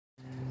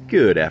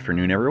Good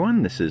afternoon,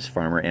 everyone. This is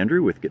Farmer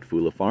Andrew with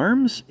Getfula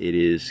Farms. It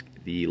is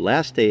the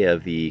last day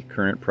of the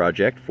current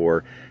project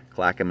for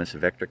Clackamas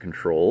vector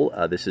control.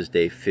 This is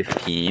day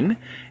 15,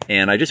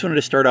 and I just wanted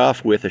to start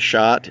off with a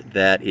shot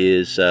that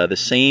is the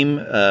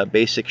same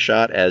basic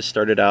shot as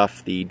started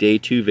off the day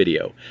 2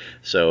 video.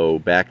 So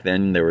back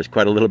then there was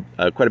quite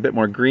a bit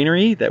more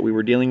greenery that we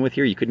were dealing with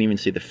here. You couldn't even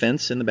see the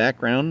fence in the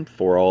background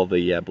for all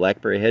the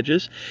blackberry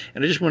hedges,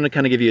 and I just wanted to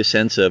kind of give you a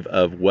sense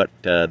of what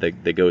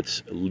the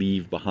goats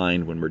leave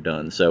behind when we're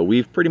done. So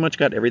we've pretty much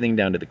got everything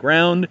down to the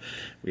ground.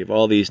 We have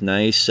all these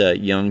nice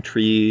young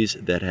trees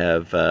that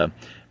have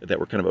that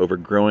were kind of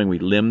overgrowing. We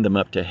limbed them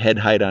up to head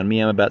height on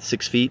me. I'm about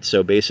 6 feet,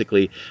 so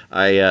basically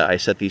I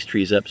set these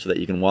trees up so that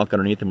you can walk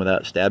underneath them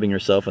without stabbing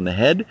yourself in the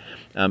head.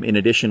 In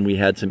addition, we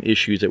had some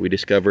issues that we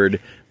discovered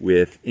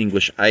with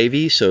English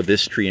ivy, so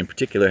this tree in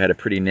particular had a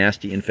pretty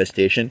nasty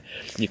infestation.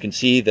 You can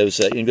see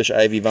those English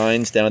ivy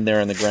vines down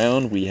there on the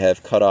ground. We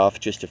have cut off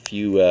just a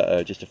few,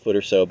 just a foot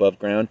or so above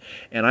ground,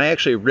 and I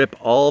actually rip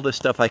all the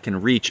stuff I can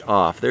reach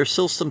off. There's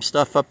still some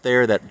stuff up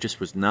there that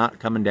just was not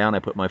coming down. I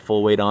put my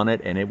full weight on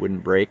it and it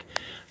wouldn't break.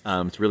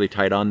 It's really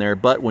tight on there,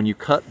 but when you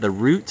cut the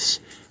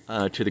roots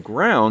to the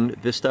ground,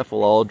 this stuff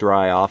will all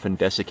dry off and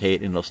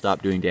desiccate, and it'll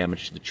stop doing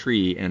damage to the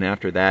tree. And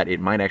after that,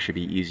 it might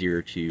actually be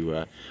easier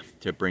to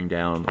bring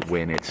down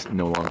when it's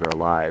no longer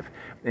alive.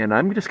 And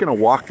I'm just going to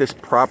walk this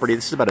property.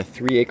 This is about a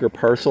 3-acre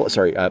parcel,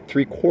 sorry,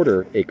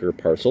 3/4 acre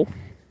parcel,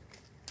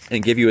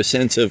 and give you a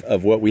sense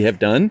of what we have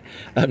done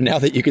now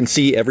that you can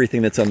see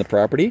everything that's on the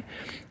property.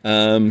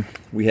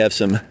 We have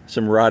some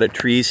rotted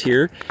trees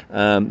here.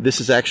 This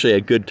is actually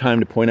a good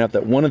time to point out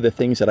that one of the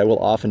things that I will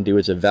often do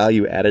as a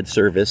value-added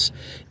service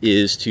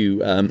is to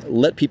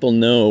let people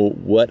know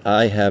what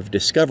I have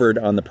discovered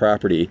on the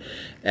property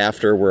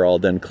after we're all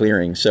done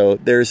clearing. So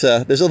there's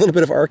a little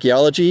bit of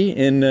archaeology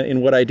in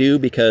what I do,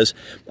 because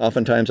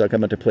oftentimes I'll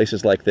come into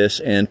places like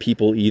this and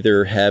people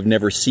either have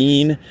never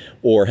seen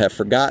or have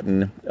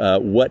forgotten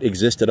what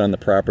existed on the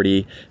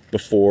property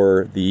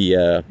before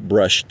the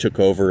brush took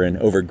over and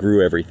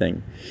overgrew everything.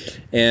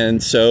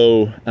 And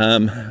so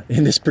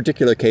in this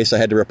particular case, I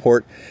had to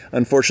report,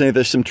 unfortunately,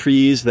 there's some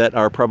trees that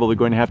are probably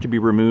going to have to be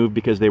removed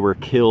because they were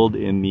killed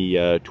in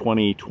the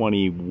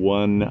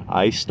 2021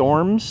 ice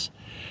storms.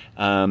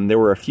 There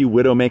were a few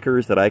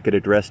widowmakers that I could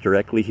address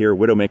directly here.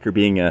 Widowmaker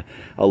being a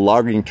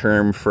logging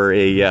term for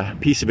a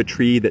piece of a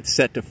tree that's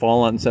set to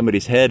fall on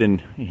somebody's head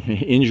and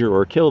injure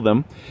or kill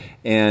them.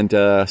 And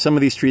some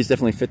of these trees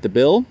definitely fit the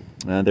bill.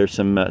 There's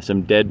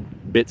some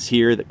dead bits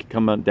here that could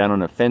come down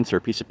on a fence or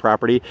a piece of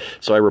property.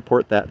 So I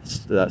report that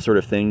sort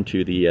of thing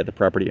to the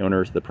property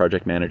owners, the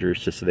project managers,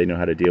 just so they know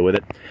how to deal with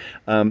it.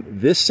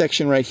 This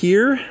section right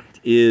here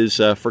is,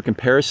 for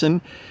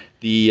comparison,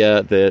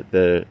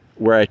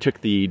 where I took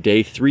the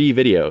day 3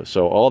 video.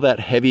 So all that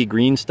heavy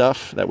green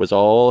stuff that was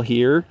all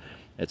here,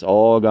 it's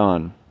all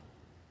gone.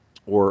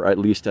 Or at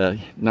least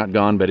not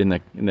gone, but in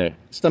the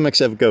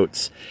stomachs of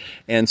goats.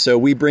 And so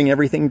we bring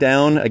everything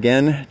down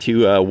again to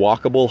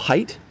walkable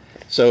height.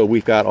 So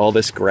we've got all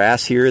this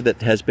grass here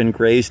that has been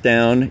grazed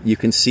down. You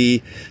can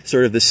see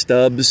sort of the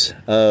stubs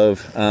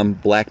of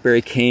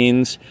blackberry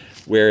canes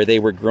where they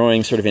were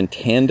growing sort of in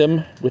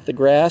tandem with the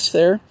grass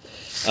there.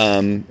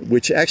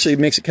 Which actually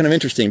makes it kind of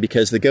interesting,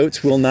 because the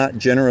goats will not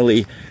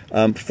generally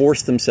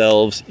force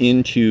themselves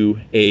into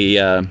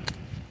a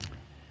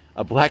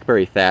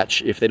blackberry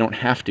thatch if they don't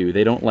have to.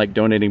 They don't like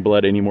donating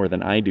blood any more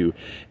than I do.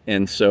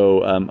 And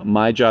so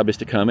my job is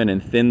to come in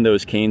and thin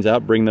those canes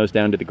out, bring those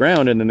down to the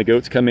ground, and then the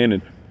goats come in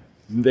and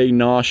they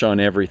nosh on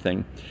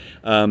everything.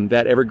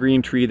 That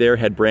evergreen tree there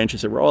had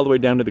branches that were all the way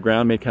down to the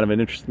ground, made kind of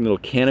an interesting little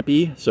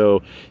canopy,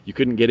 so you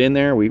couldn't get in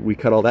there. We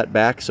cut all that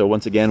back, so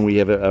once again we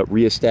have a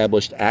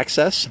reestablished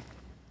access.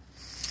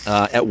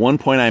 At one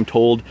point I'm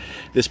told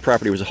this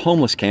property was a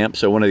homeless camp,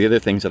 so one of the other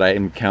things that I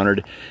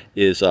encountered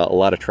is a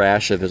lot of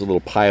trash. There's a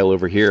little pile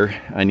over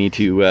here I need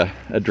to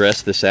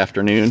address this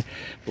afternoon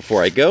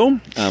before I go.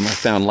 I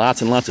found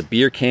lots and lots of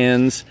beer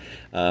cans,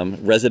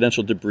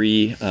 residential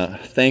debris.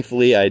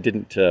 Thankfully I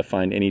didn't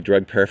find any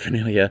drug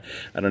paraphernalia.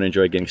 I don't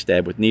enjoy getting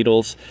stabbed with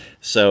needles.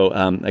 So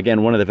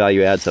again, one of the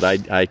value adds that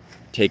I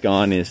take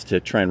on is to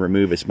try and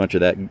remove as much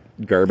of that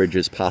garbage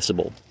as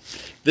possible.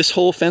 This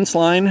whole fence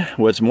line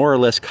was more or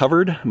less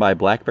covered by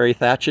blackberry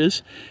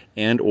thatches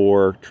and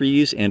or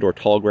trees and or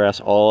tall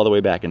grass all the way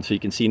back. And so you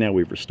can see now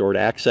we've restored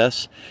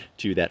access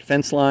to that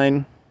fence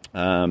line.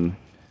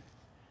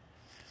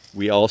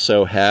 We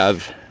also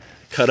have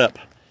cut up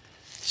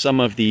some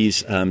of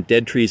these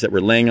dead trees that were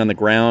laying on the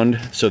ground,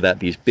 so that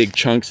these big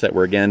chunks that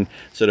were, again,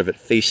 sort of at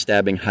face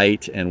stabbing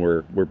height and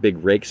were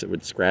big rakes that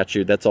would scratch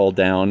you, that's all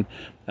down.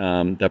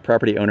 The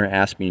property owner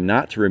asked me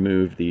not to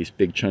remove these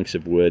big chunks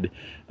of wood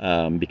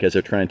because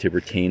they're trying to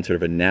retain sort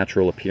of a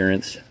natural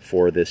appearance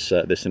for this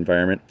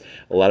environment.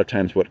 A lot of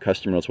times what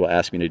customers will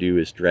ask me to do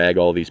is drag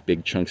all these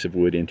big chunks of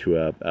wood into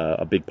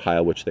a big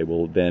pile, which they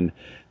will then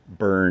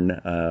burn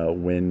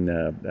when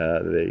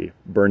the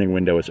burning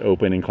window is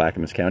open in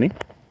Clackamas County.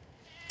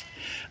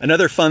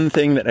 Another fun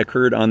thing that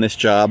occurred on this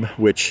job,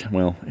 which,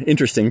 well,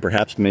 interesting,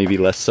 perhaps maybe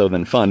less so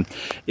than fun,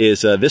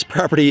 is this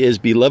property is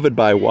beloved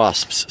by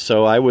wasps.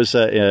 So I was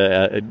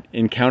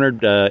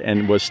encountered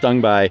and was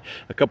stung by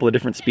a couple of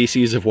different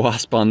species of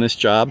wasp on this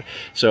job.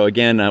 So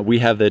again, we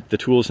have the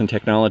tools and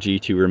technology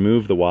to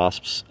remove the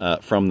wasps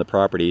from the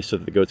property so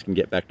that the goats can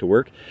get back to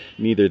work.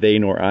 Neither they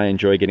nor I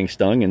enjoy getting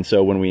stung, and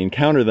so when we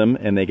encounter them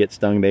and they get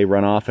stung, they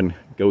run off and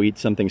go eat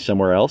something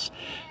somewhere else.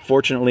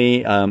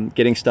 Fortunately,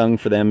 getting stung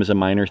for them is a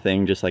minor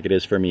thing, just like it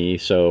is for me,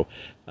 so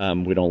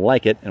we don't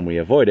like it and we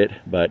avoid it,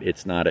 but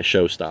it's not a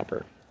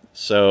showstopper.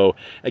 So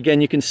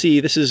again, you can see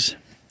this is,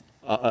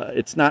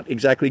 it's not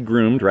exactly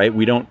groomed, right?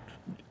 We don't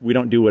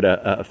do what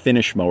a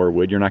finish mower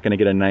would. You're not going to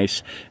get a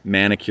nice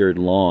manicured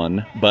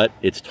lawn, but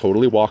it's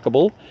totally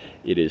walkable.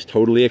 It is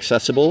totally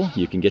accessible.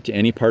 You can get to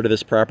any part of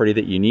this property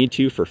that you need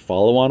to for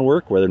follow-on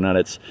work, whether or not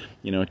it's,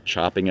 you know,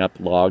 chopping up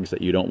logs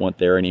that you don't want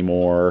there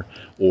anymore,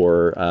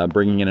 or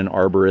bringing in an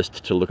arborist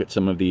to look at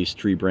some of these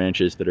tree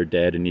branches that are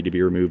dead and need to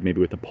be removed,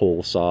 maybe with a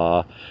pole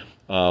saw,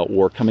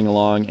 or coming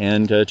along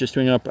and just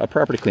doing a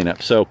property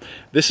cleanup. So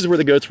this is where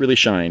the goats really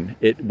shine.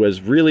 It was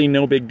really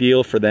no big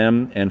deal for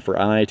them and for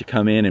I to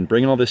come in and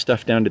bring all this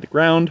stuff down to the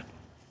ground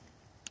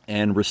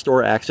and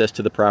restore access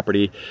to the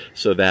property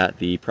so that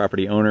the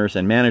property owners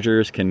and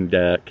managers can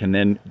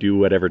then do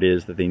whatever it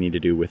is that they need to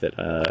do with it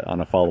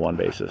on a follow-on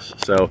basis.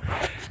 So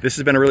this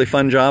has been a really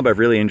fun job. I've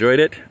really enjoyed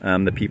it.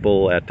 The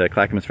people at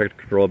Clackamas Vector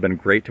Control have been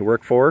great to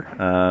work for.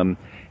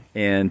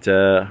 And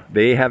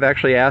they have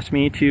actually asked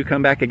me to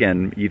come back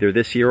again, either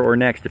this year or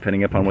next,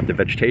 depending upon what the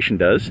vegetation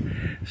does.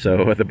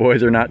 So the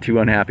boys are not too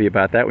unhappy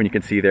about that, when you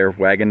can see they're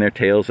wagging their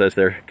tails as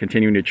they're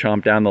continuing to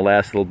chomp down the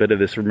last little bit of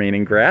this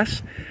remaining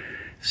grass.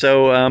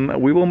 So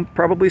we will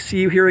probably see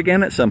you here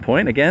again at some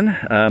point.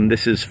 Again,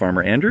 this is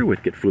Farmer Andrew with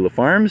Getfula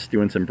Farms,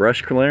 doing some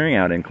brush clearing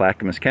out in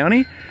Clackamas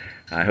County.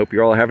 I hope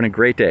you're all having a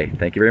great day.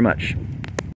 Thank you very much.